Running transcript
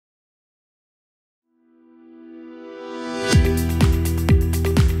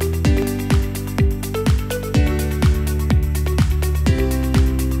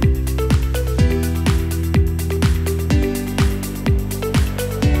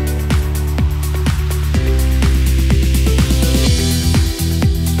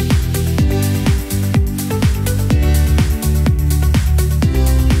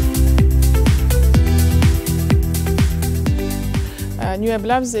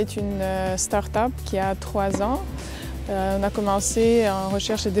Neweb est une start-up qui a 3 ans. On a commencé en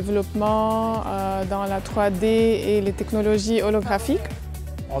recherche et développement dans la 3D et les technologies holographiques.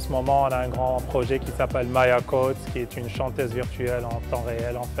 En ce moment, on a un grand projet qui s'appelle Maya Codes, qui est une chanteuse virtuelle en temps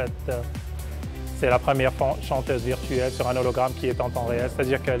réel. En fait, c'est la première chanteuse virtuelle sur un hologramme qui est en temps réel,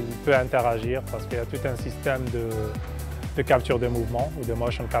 c'est-à-dire qu'elle peut interagir parce qu'il y a tout un système de capture de mouvement ou de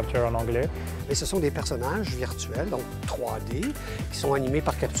motion capture en anglais. Et ce sont des personnages virtuels, donc 3D, qui sont animés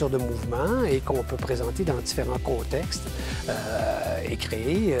par capture de mouvement et qu'on peut présenter dans différents contextes et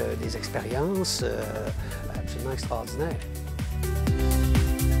créer des expériences absolument extraordinaires.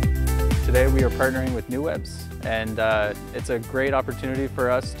 Today we are partnering with Neweb, and it's a great opportunity for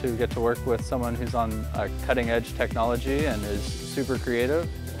us to get to work with someone who's on cutting-edge technology and is super creative.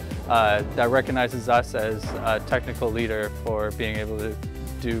 That recognizes us as a technical leader for being able to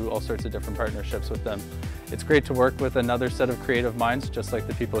do all sorts of different partnerships with them. It's great to work with another set of creative minds, just like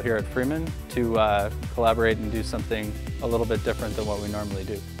the people here at Freeman, to collaborate and do something a little bit different than what we normally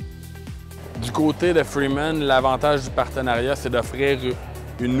do. Du côté de Freeman, l'avantage du partenariat, c'est d'offrir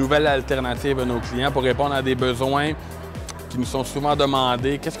une nouvelle alternative à nos clients pour répondre à des besoins qui nous sont souvent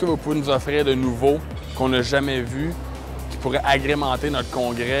demandés. Qu'est-ce que vous pouvez nous offrir de nouveau qu'on n'a jamais vu, qui pourrait agrémenter notre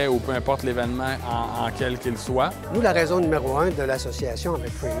congrès ou peu importe l'événement en quel qu'il soit? Nous, la raison numéro 1 de l'association avec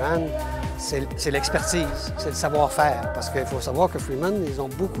Freeman, c'est l'expertise, c'est le savoir-faire. Parce qu'il faut savoir que Freeman, ils ont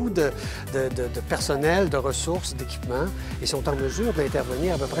beaucoup de personnel, de ressources, d'équipements. Ils sont en mesure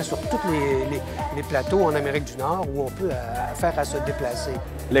d'intervenir à peu près sur tous les plateaux en Amérique du Nord où on peut faire à se déplacer.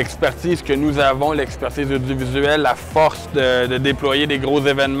 L'expertise que nous avons, l'expertise audiovisuelle, la force de déployer des gros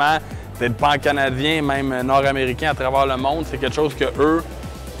événements, d'être pan-canadien, même nord-américain à travers le monde, c'est quelque chose que eux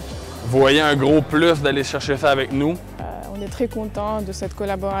voyaient un gros plus d'aller chercher ça avec nous. On est très content de cette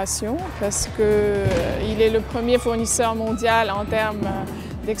collaboration parce qu'il est le premier fournisseur mondial en termes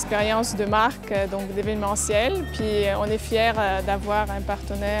d'expérience de marque, donc d'événementiel. Puis on est fiers d'avoir un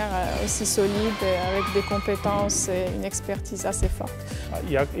partenaire aussi solide avec des compétences et une expertise assez forte.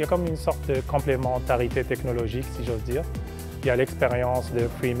 Il y a comme une sorte de complémentarité technologique, si j'ose dire. Il y a l'expérience de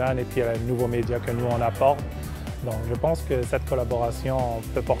Freeman et puis il y a le nouveau média que nous on apporte. Donc je pense que cette collaboration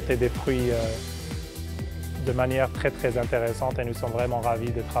peut porter des fruits de manière très intéressante et nous sommes vraiment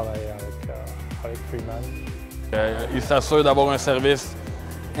ravis de travailler avec Freeman. Ils s'assurent d'avoir un service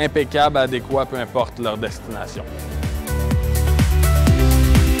impeccable, adéquat, peu importe leur destination.